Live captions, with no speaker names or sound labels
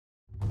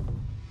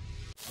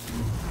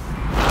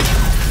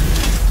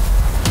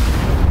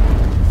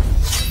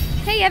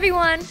Hey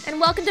everyone, and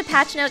welcome to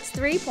Patch Notes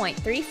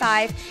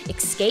 3.35,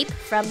 Escape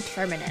from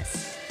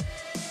Terminus.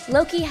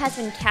 Loki has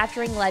been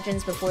capturing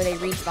legends before they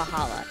reach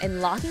Brawlhalla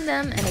and locking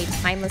them in a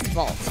timeless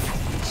vault.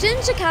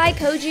 Shinsekai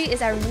Koji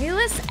is our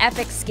newest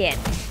epic skin.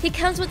 He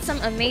comes with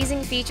some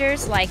amazing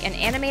features like an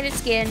animated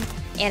skin,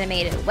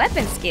 animated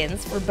weapon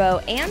skins for bow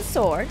and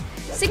sword,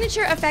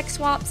 signature effect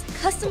swaps,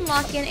 custom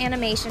lock-in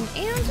animation,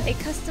 and a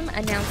custom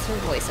announcer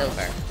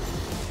voiceover.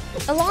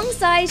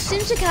 Alongside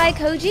Shinsekai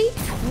Koji,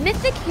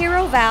 mythic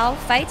hero Val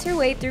fights her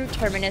way through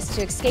Terminus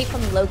to escape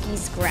from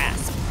Loki's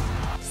grasp,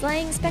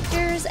 slaying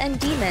specters and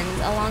demons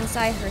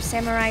alongside her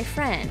samurai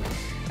friend.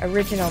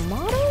 Original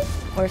model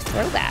or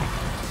throwback?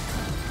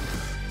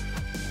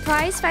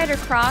 Prizefighter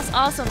Cross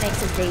also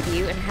makes his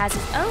debut and has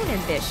his own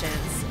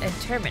ambitions in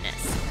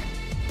Terminus,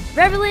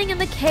 reveling in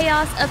the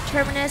chaos of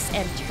Terminus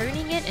and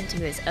turning it into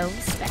his own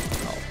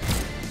spectacle.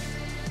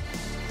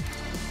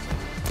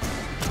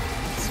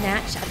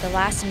 Snatched at the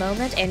last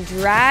moment and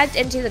dragged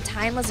into the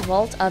timeless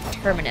vault of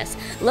Terminus,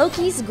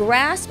 Loki's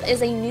grasp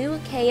is a new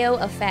KO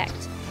effect.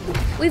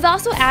 We've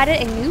also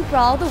added a new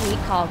brawl of the week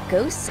called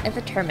Ghosts of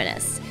the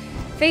Terminus.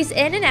 Phase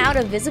in and out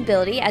of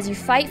visibility as you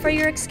fight for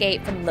your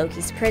escape from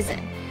Loki's prison.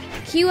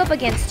 Queue up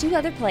against 2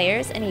 other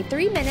players in a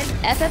 3-minute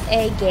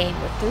FFA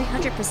game with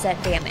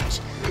 300% damage.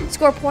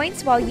 Score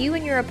points while you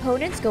and your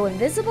opponents go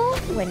invisible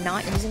when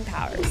not using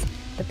powers.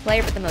 The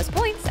player with the most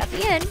points at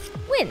the end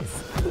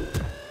wins.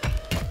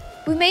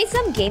 We've made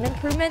some game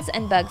improvements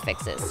and bug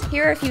fixes.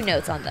 Here are a few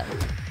notes on them.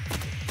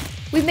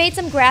 We've made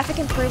some graphic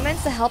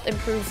improvements to help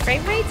improve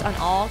frame rates on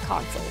all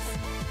consoles.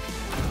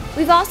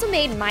 We've also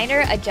made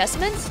minor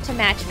adjustments to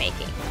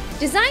matchmaking,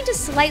 designed to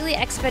slightly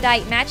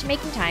expedite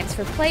matchmaking times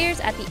for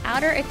players at the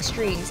outer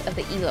extremes of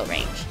the ELO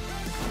range.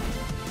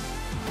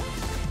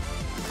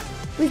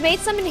 We've made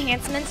some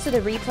enhancements to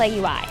the replay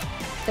UI.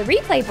 The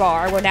replay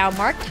bar will now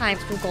mark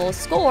times for goals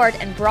scored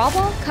in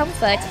Brawlhalla,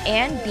 Comfoot,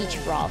 and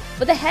Beach Brawl,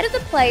 with the head of the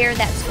player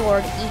that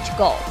scored each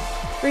goal.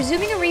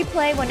 Resuming a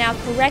replay will now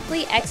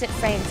correctly exit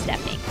frame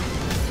stepping.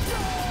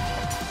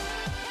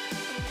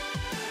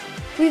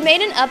 We've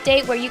made an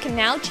update where you can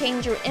now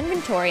change your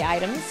inventory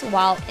items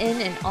while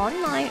in an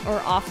online or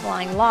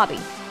offline lobby,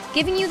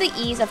 giving you the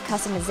ease of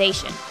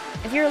customization.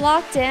 If you're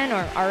locked in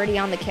or already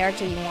on the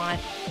character you want,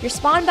 your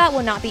spawn bot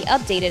will not be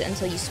updated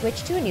until you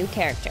switch to a new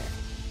character.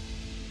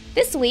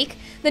 This week,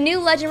 the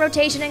new legend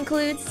rotation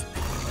includes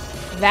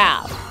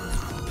Val,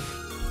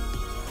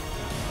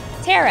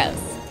 Taros,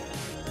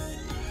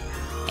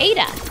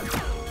 Ada,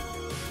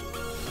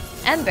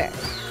 Ember,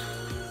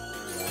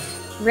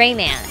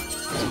 Rayman,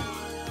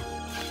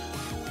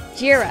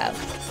 Jiro,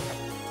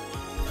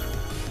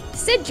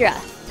 Sidra,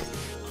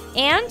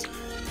 and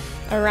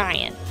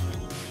Orion.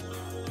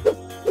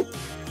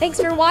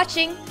 Thanks for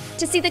watching.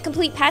 To see the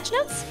complete patch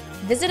notes,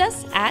 visit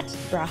us at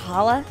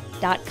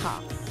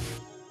Brawlhalla.com.